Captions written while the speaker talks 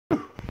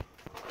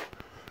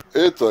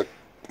It's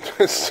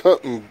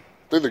something.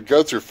 I think the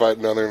guts are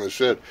fighting down there in the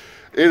shed.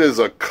 It is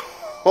a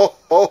cold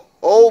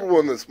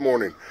one this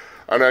morning.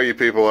 I know you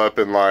people up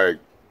in like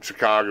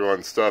Chicago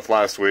and stuff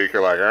last week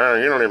are like,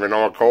 you don't even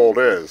know what cold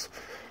is.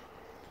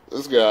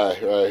 This guy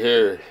right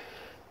here,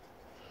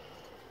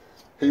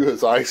 he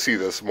was icy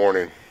this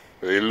morning.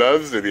 He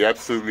loves it. He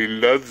absolutely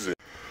loves it.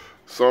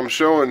 So I'm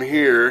showing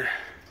here,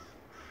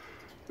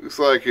 looks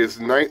like it's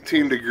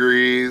 19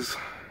 degrees.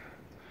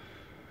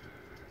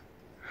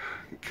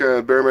 Kind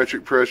of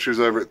barometric pressure's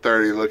over at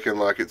 30, looking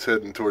like it's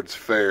heading towards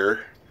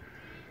fair.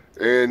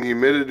 And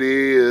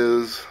humidity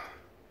is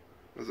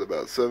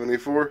about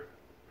 74.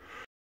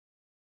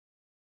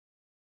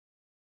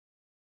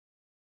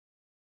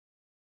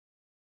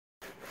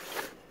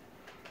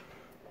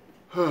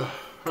 Alright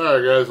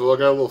guys, well I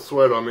got a little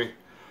sweat on me.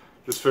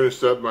 Just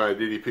finished up my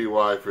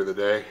DDPY for the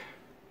day.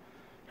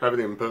 Haven't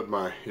even put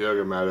my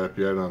yoga mat up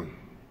yet. That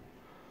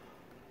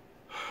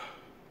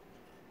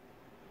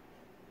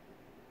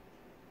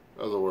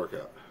was a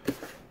workout.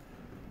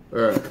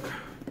 Alright,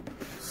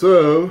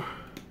 so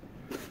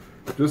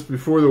just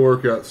before the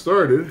workout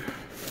started,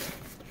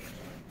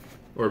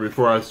 or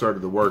before I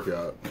started the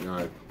workout,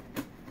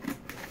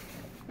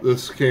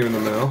 this came in the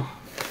mail.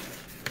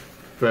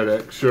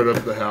 FedEx showed up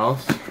at the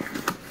house,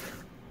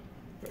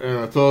 and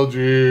I told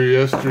you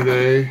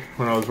yesterday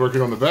when I was working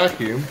on the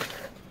vacuum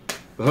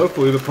that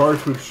hopefully the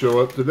parts would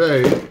show up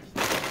today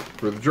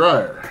for the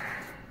dryer.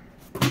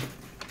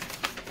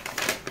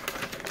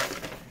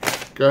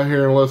 Got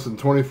here in less than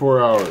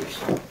 24 hours.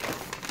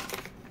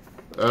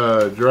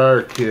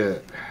 Dryer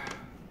kit.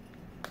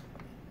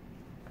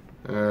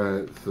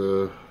 Alright,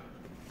 so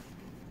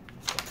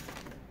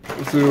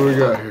let's see what we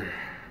got here.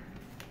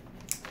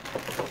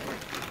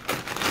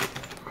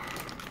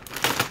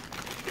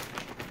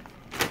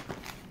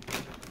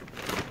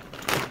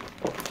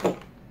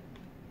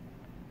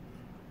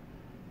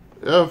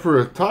 Yeah, for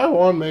a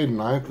Taiwan made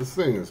knife, this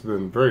thing has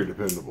been very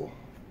dependable.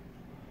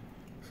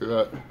 See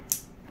that?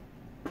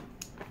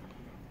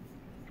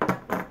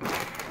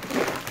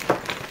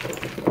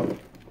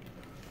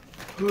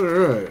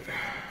 Alright.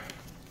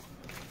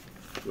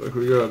 Looks like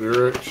we got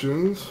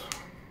directions.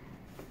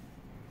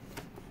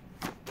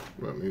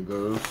 Might need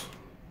those.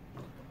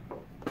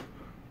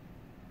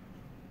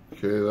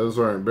 Okay, those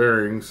aren't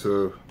bearings,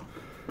 so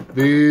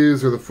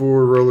these are the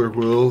 4 roller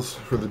wheels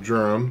for the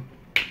drum.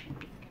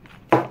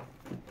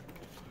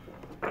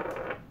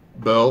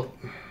 Belt.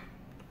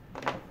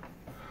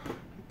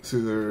 See,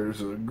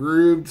 there's a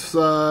grooved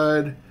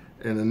side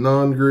and a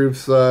non-grooved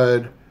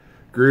side.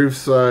 Grooved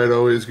side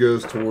always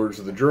goes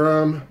towards the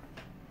drum.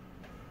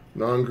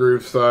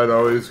 Non-grooved side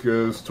always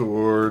goes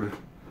toward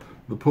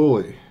the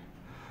pulley.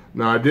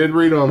 Now, I did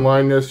read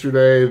online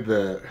yesterday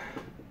that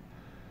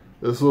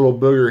this little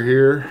booger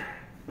here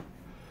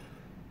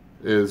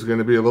is going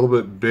to be a little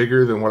bit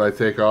bigger than what I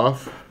take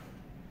off,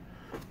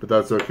 but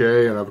that's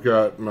okay. And I've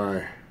got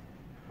my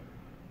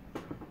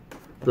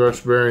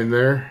thrust bearing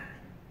there,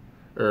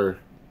 or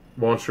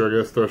washer,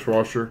 I guess, thrust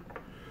washer.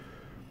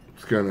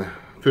 It's gonna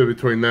fit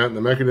between that and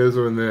the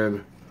mechanism, and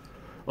then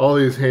all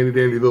these handy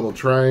dandy little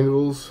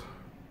triangles,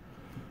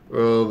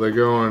 well, they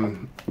go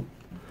on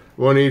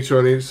one each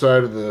on each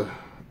side of the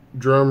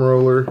drum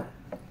roller,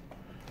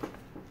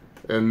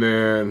 and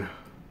then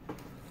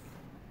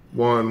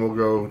one will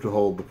go to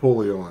hold the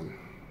pulley on.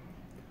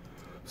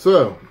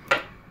 So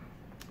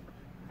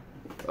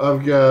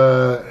I've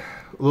got a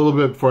little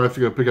bit before I have to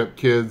go pick up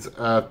kids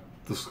at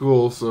the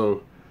school,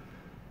 so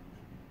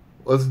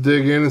let's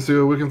dig in and see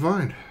what we can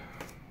find.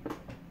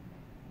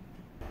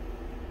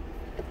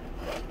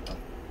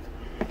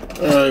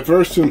 Alright,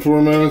 first and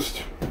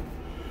foremost,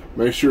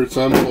 make sure it's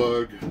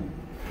unplugged.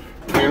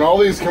 And all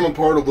these come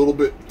apart a little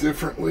bit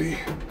differently.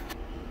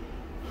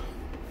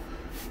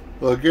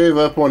 Well, I gave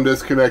up on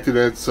disconnecting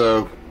it,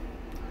 so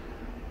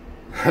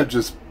I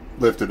just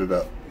lifted it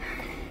up.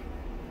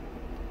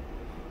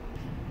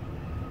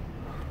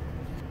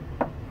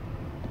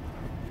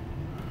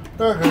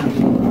 Okay,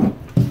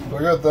 so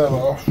I got that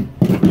off.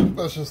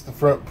 That's just the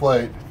front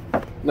plate.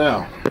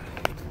 Now,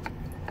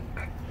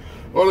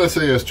 what did I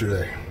say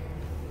yesterday?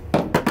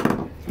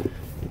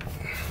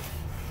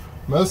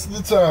 Most of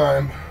the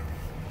time,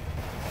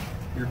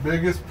 your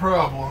biggest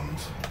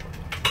problems...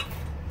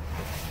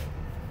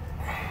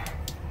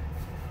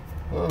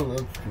 Oh,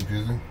 that's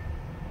confusing.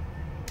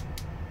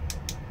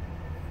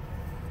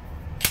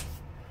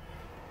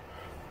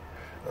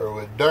 Or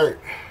with dirt.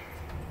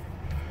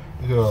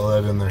 Look at all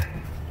that in there.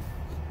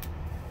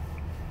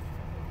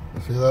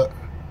 You see that?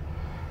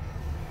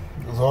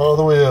 It goes all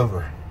the way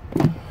over.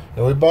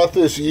 And we bought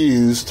this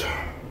used,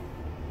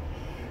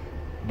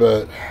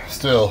 but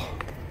still,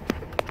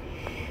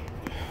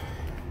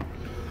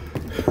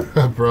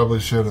 I probably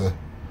should have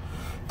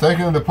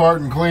taken it apart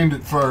and cleaned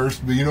it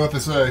first, but you know what they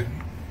say.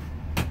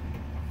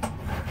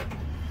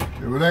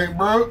 If it ain't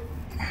broke,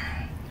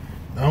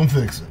 don't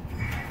fix it.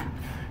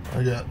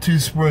 I got 2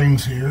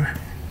 springs here.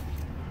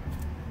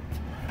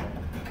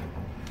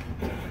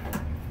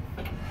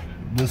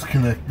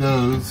 Disconnect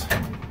those.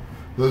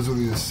 Those are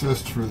the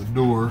assists for the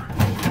door.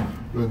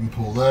 Go ahead and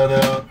pull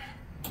that out.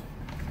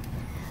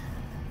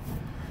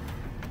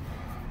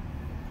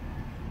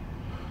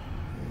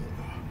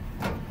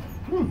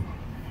 Whew,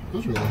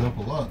 those really help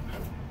a lot.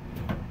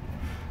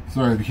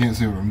 Sorry if you can't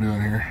see what I'm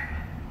doing here.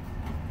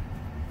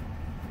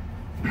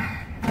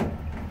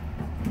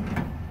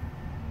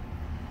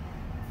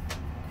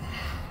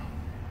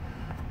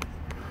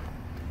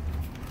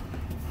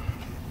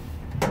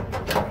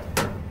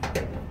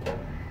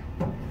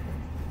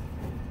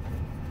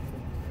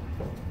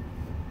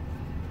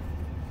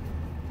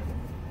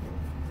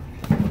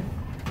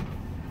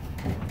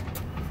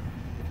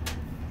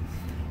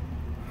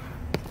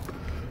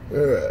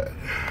 Alright,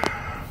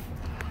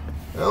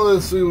 now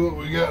let's see what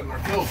we got in our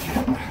tool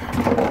kit.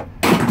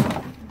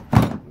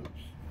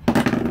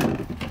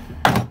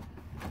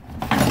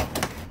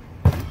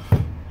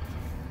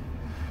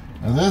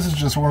 Now this is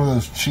just one of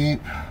those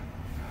cheap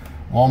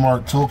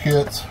Walmart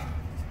toolkits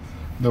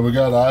that we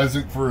got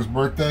Isaac for his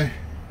birthday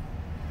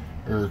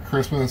or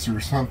Christmas or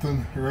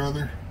something or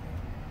other.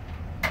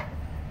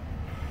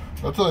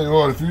 I'll tell you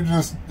what, if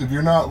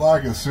you're not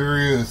like a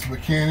serious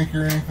mechanic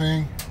or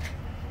anything,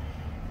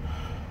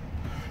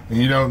 and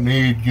you don't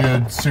need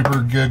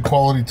super good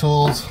quality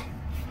tools,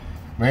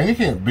 man, you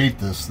can't beat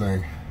this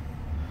thing.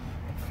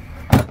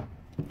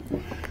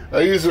 I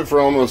use it for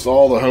almost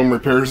all the home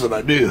repairs that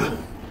I do.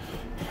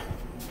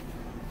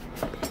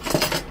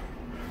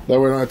 That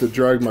way I don't have to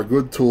drag my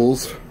good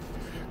tools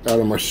out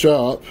of my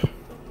shop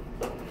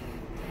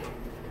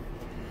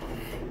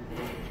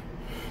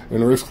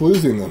and risk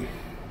losing them.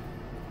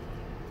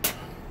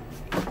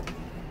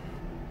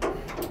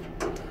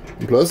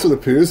 And plus it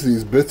appears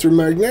these bits are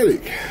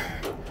magnetic.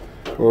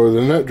 Or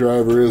the nut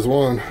driver is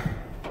one.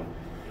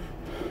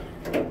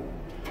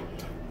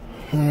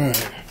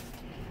 Alright.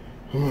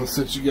 I'm going to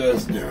set you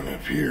guys down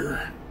up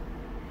here.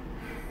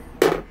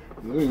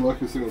 Any luck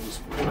this thing will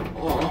just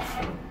pull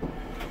off.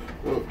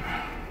 Oh.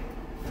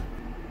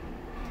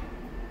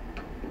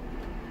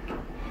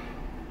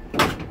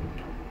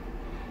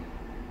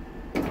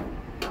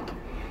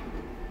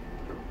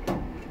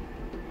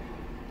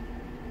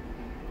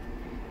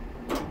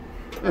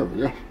 There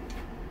we go.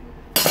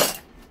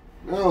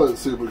 Now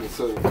let's see if we can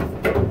set it.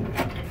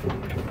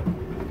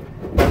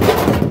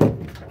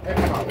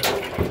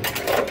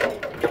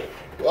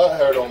 Well, I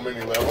had it on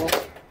many levels.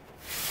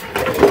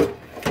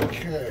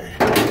 Okay.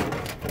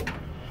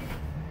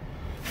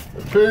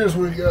 It appears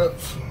we got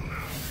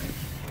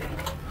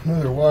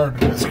another wire to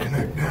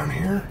disconnect down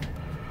here.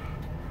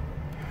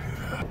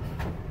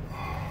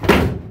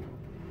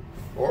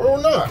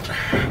 Or not.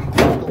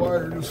 The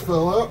wire just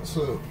fell out,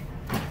 so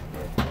I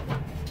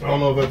don't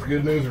know if that's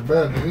good news or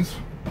bad news.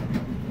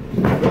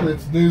 But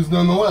it's news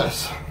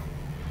nonetheless.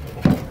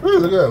 Ooh,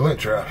 look at that lint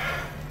trap.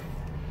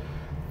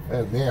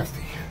 That's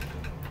nasty.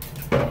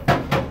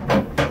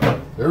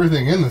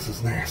 Everything in this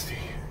is nasty.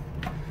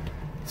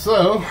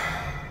 So,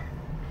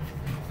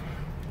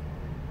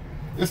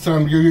 it's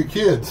time to go get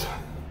kids.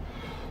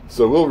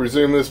 So we'll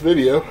resume this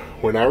video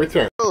when I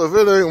return. Well, if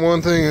it ain't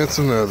one thing, it's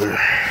another.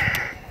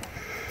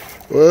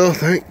 Well,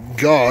 thank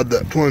God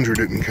that plunger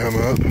didn't come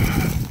up.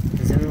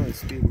 Is everyone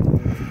stupid?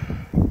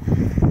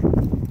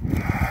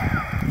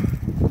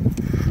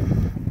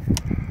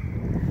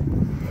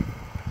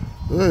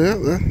 Oh, yeah,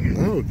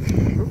 I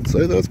would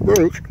say that's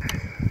broke.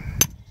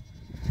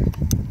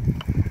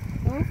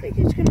 I don't think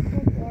it's gonna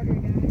pull water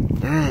down.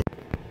 Alright.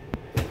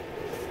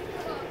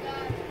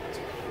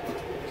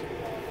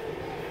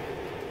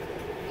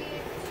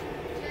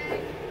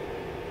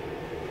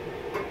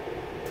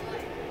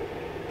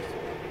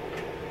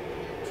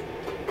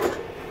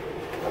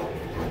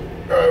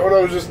 Alright, what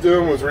I was just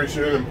doing was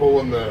reaching in and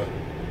pulling the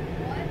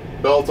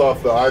belt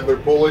off the idler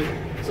pulley.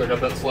 So I got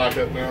that slack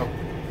up now.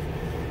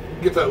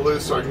 Get that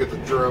loose so I can get the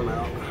drum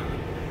out.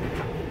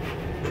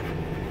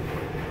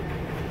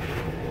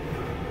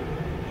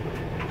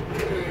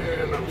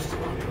 And I'm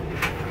still on.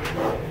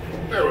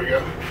 There we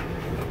go.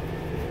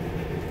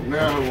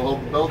 Now we'll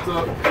hold the belt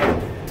up,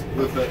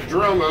 lift that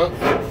drum up,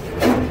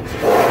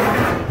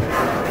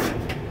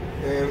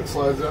 and it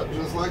slides out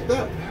just like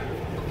that.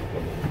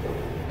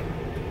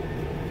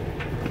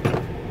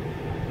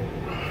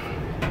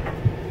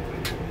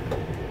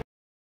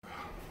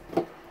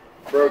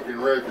 Broken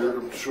record,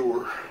 I'm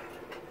sure.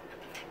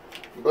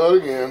 But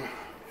again,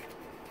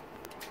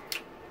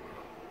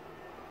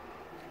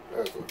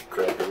 that's a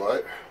crappy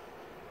light.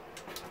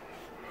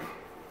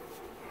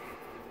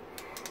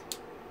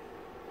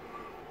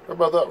 How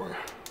about that one?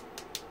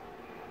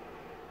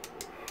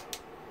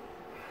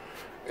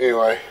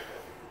 Anyway,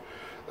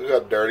 look how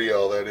dirty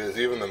all that is.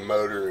 Even the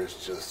motor is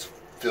just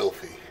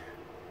filthy.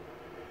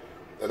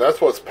 And that's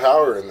what's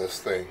powering this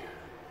thing.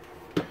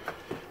 And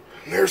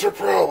there's a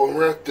problem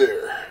right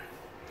there.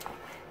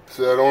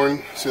 See that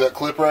orange? See that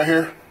clip right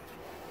here?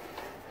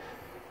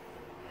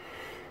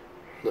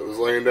 That was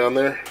laying down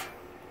there?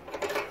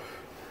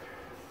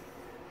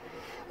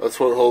 That's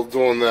what holds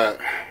on that.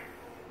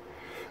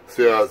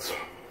 See how it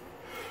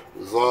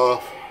was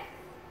off?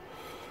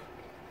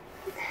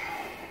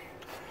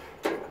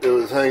 It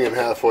was hanging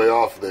halfway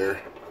off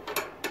there.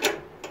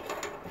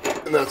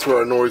 And And that's where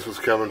our noise was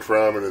coming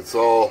from, and it's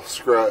all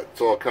it's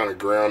all kind of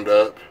ground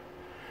up.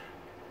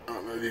 I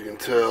don't know if you can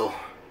tell.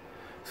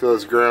 So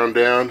it's ground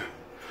down.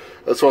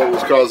 That's what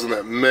was causing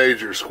that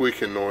major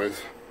squeaking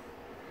noise.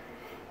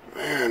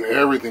 Man,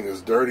 everything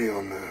is dirty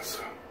on this.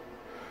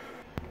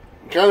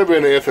 Kind of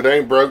in a if it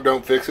ain't broke,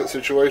 don't fix it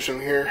situation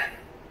here.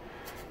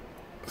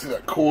 See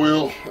that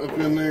coil up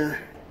in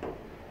there?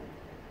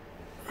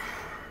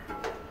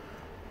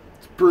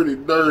 It's pretty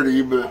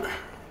dirty, but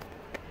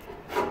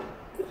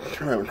I'm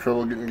kind of having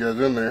trouble getting you guys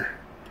in there.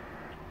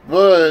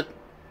 But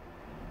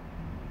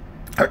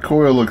that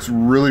coil looks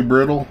really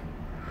brittle,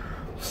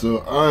 so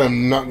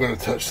I'm not going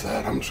to touch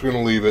that. I'm just going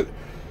to leave it.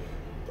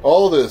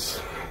 All this,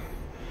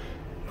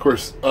 of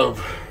course,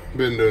 I've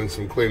been doing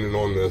some cleaning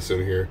on this in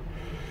here.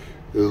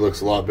 It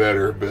looks a lot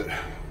better, but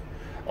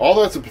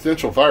all that's a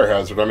potential fire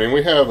hazard. I mean,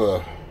 we have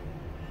a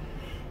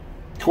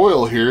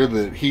coil here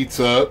that heats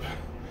up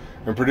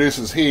and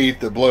produces heat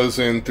that blows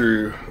in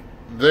through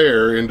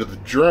there into the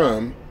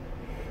drum,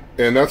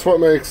 and that's what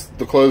makes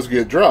the clothes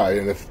get dry.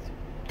 And if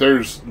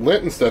there's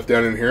lint and stuff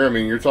down in here, I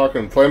mean, you're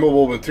talking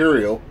flammable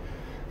material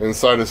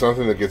inside of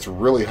something that gets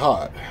really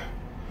hot,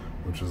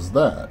 which is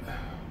that.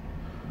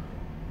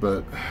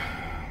 But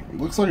it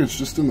looks like it's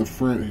just in the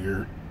front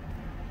here,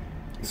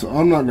 so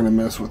I'm not going to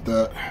mess with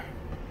that,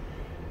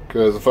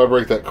 because if I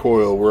break that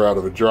coil, we're out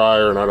of a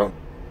dryer, and I don't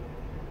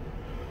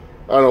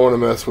want to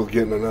mess with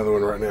getting another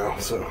one right now.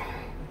 So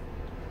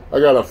I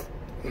got a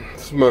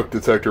smoke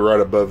detector right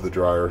above the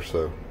dryer,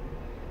 so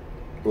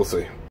we'll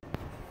see.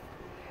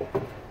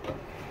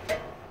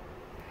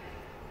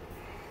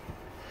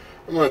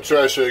 I'm going to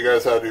try to show you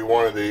guys how to do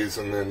one of these,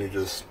 and then you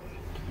just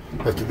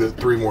have to do it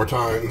 3 more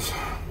times.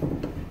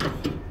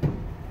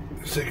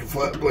 Just take a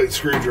flat blade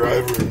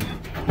screwdriver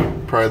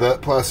and pry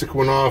that plastic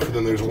one off, and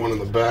then there's one in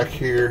the back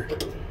here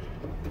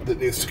that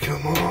needs to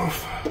come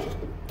off.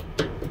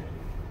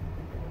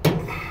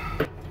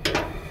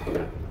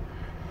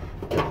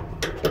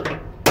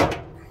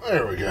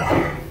 There we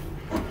go.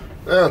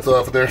 That's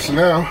off of there. So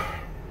now,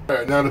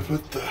 alright, now to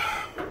put the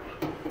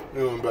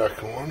new one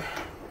back on.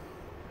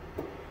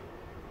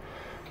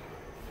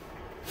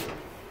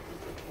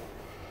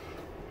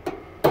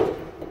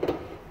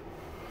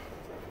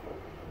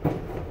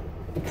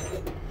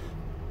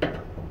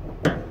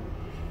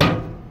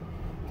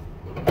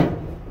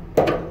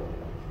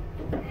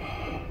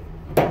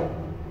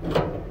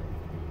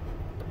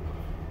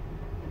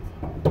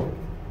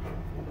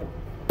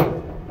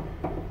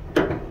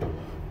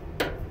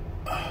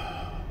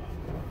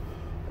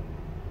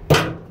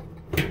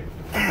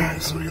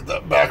 So we get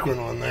that back one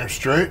on there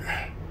straight.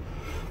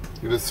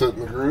 Get it set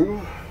in the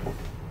groove.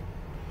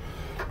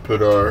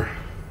 Put our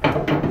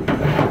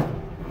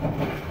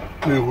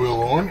new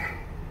wheel on.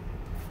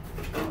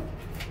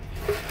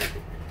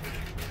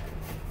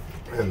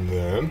 And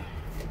then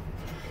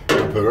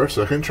put our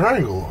second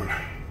triangle on.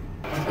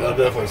 That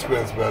definitely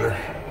spins better.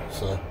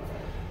 So,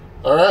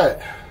 alright.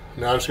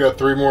 Now I just got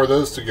 3 more of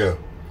those to go.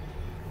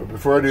 But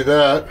before I do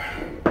that,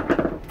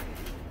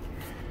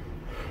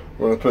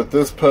 I'm going to put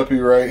this puppy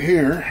right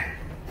here.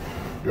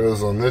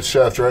 Goes on this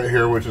shaft right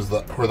here, which is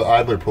where the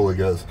idler pulley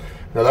goes.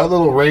 Now that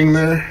little ring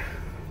there,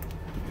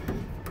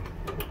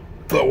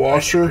 the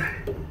washer,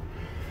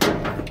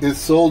 its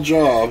sole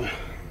job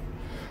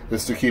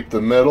is to keep the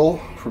metal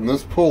from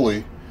this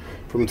pulley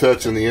from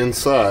touching the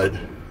inside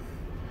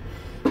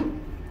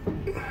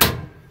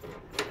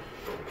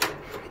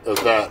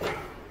of that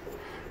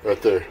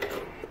right there.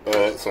 Oh,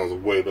 that sounds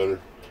way better.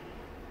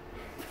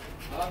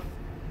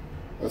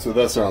 I said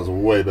that sounds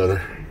way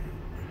better.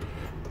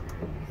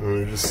 Let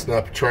me just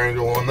snap a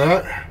triangle on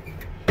that.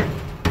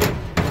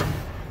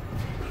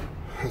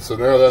 So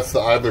now that's the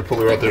idler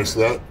pulley right there.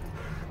 So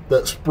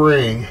that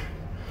spring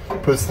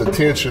puts the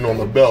tension on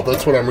the belt.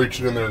 That's what I'm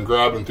reaching in there and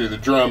grabbing through the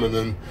drum. And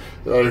then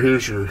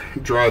here's your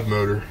drive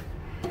motor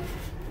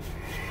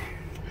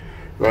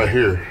right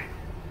here.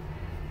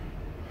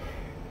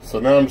 So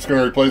now I'm just going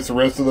to replace the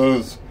rest of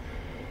those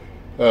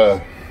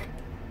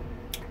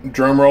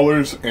drum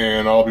rollers,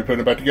 and I'll be putting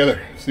it back together.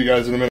 See you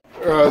guys in a minute.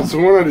 Alright, so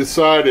when I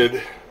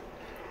decided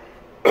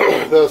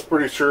that I was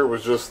pretty sure it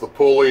was just the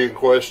pulley in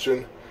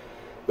question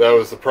that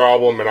was the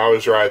problem, and I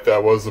was right,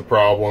 that was the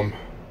problem.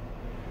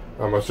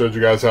 I showed you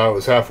guys how it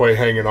was halfway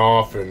hanging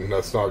off, and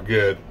that's not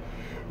good.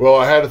 Well,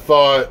 I had a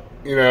thought,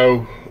 you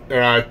know,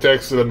 and I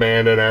texted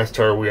Amanda and asked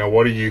her, you know,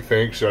 what do you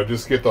think? Should I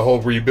just get the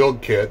whole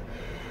rebuild kit,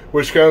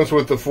 which comes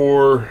with the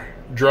 4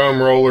 drum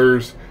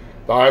rollers,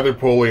 the idler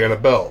pulley, and a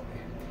belt.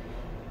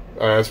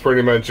 It's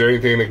pretty much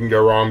anything that can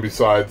go wrong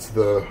besides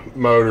the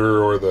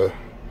motor or the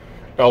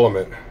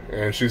element.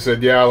 And she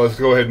said, yeah, let's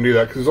go ahead and do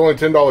that, because it's only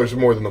 $10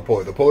 more than the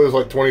pulley. The pulley was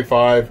like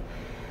 $25.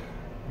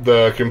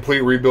 The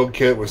complete rebuild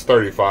kit was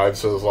 $35.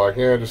 So it was like,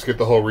 yeah, just get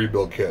the whole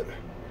rebuild kit.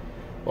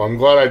 Well, I'm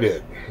glad I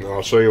did, and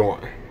I'll show you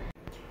why.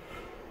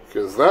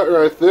 Because that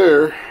right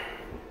there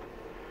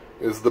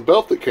is the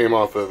belt that came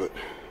off of it.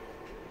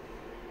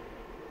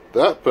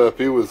 That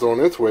puppy was on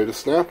its way to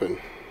snapping.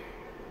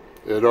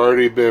 It had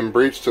already been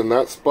breached in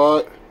that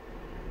spot,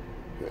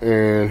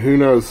 and who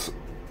knows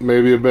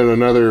maybe have been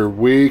another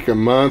week, a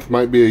month,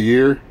 might be a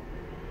year.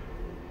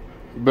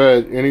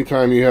 But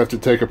anytime you have to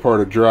take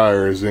apart a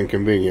dryer is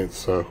inconvenient,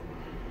 so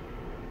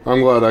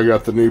I'm glad I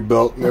got the new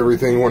belt and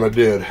everything when I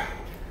did.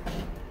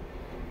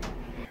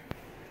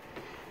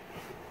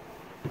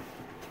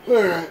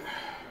 Alright,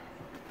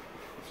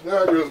 so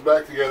now it goes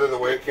back together the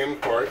way it came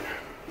apart.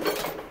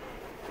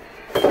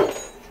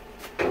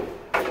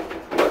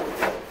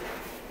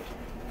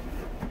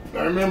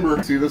 Now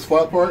remember, see this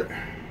flat part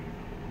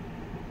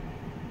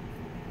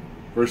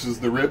versus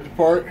the ribbed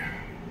part?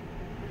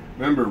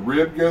 Remember,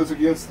 rib goes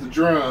against the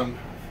drum,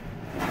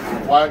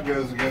 flat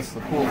goes against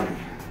the pulley.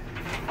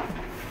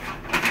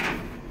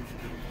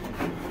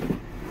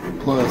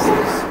 Plus,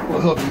 this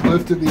will help you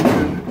lift it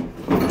even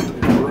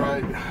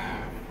right.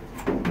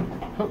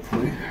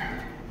 Hopefully,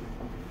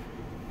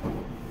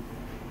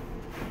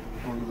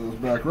 one of those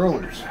back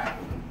rollers.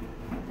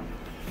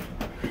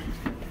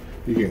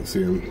 You can't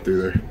see them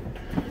through there.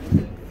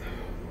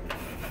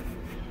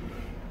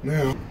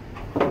 Now,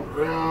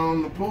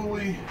 around the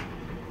pulley.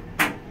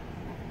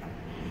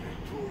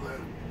 Pull that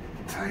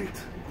tight.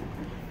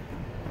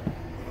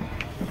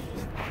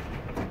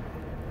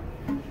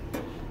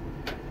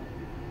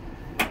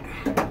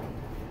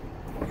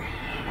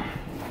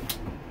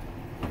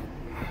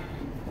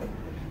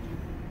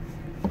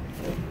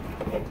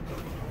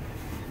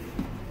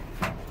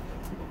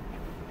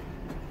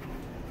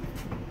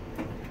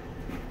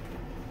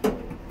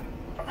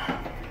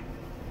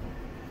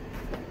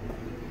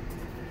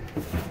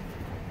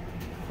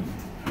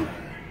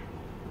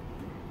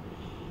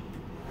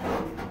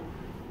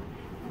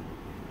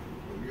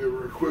 Give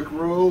her a quick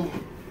roll.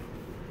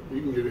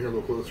 You can get here a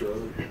little closer, I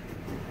think.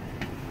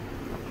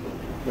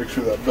 Make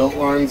sure that belt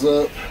lines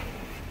up.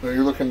 Now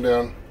you're looking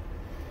down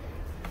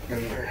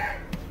in there.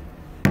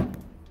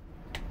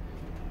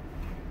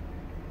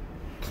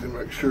 See,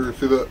 make sure,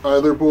 see that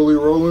either pulley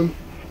rolling?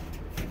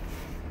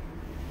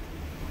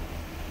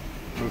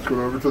 Let's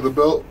go over to the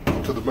belt,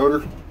 to the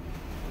motor.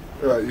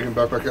 Alright, you can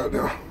back out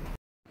now.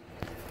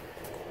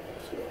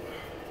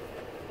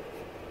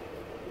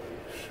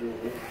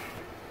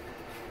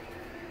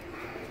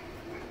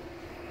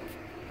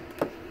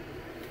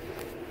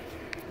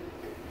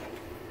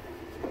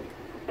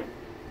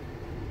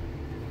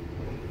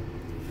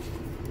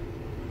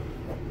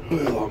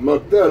 Well, I'll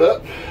muck that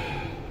up.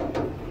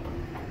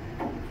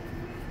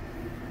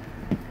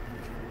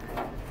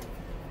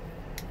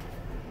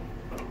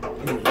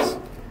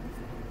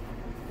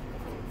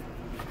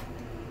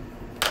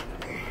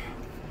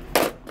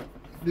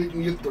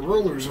 Didn't get the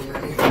rollers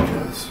underneath, I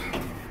guess.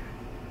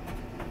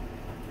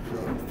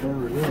 Not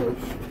far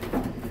enough.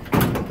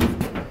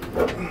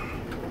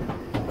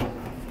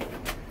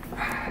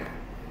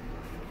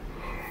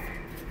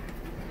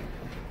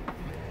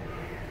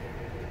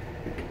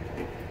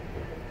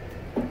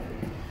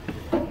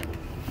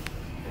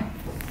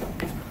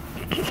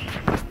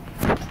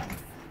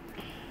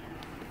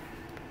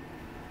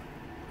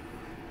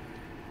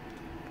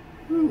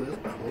 Ooh,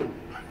 that's cold.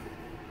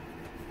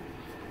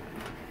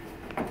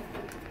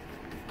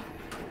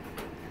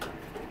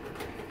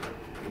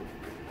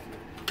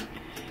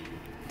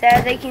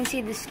 Dad, they can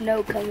see the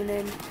snow coming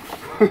in.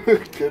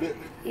 Get it?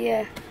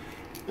 Yeah.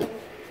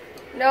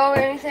 No,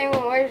 anything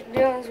what we're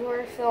doing is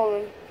we're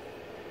filming.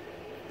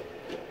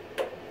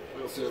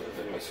 That's the other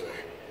thing I say.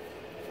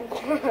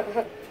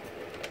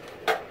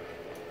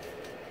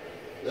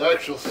 The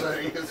actual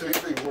saying is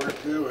anything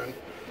worth doing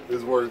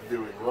is worth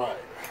doing right.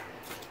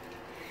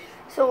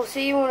 So we'll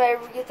see you when I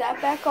get that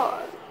back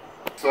on.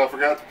 So I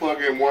forgot to plug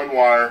in one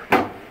wire,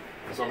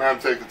 so I'm having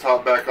to take the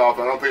top back off.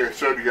 I don't think I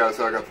showed you guys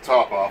how I got the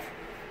top off.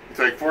 You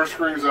take 4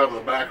 screws out of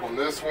the back on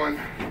this one,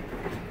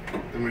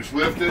 then we just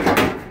lift it,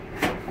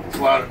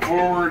 slide it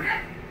forward,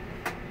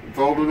 and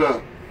fold it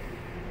up.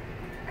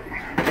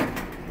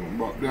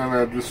 Brought down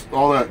there, just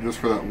all that just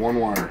for that one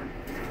wire.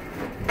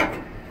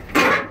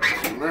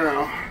 So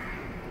now,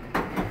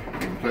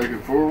 take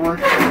it forward,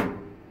 and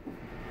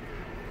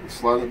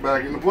slide it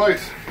back into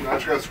place. Now I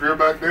just got to screw it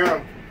back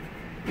down.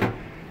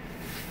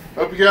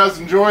 Hope you guys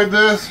enjoyed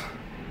this.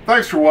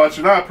 Thanks for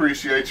watching. I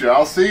appreciate you.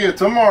 I'll see you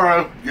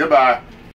tomorrow. Goodbye.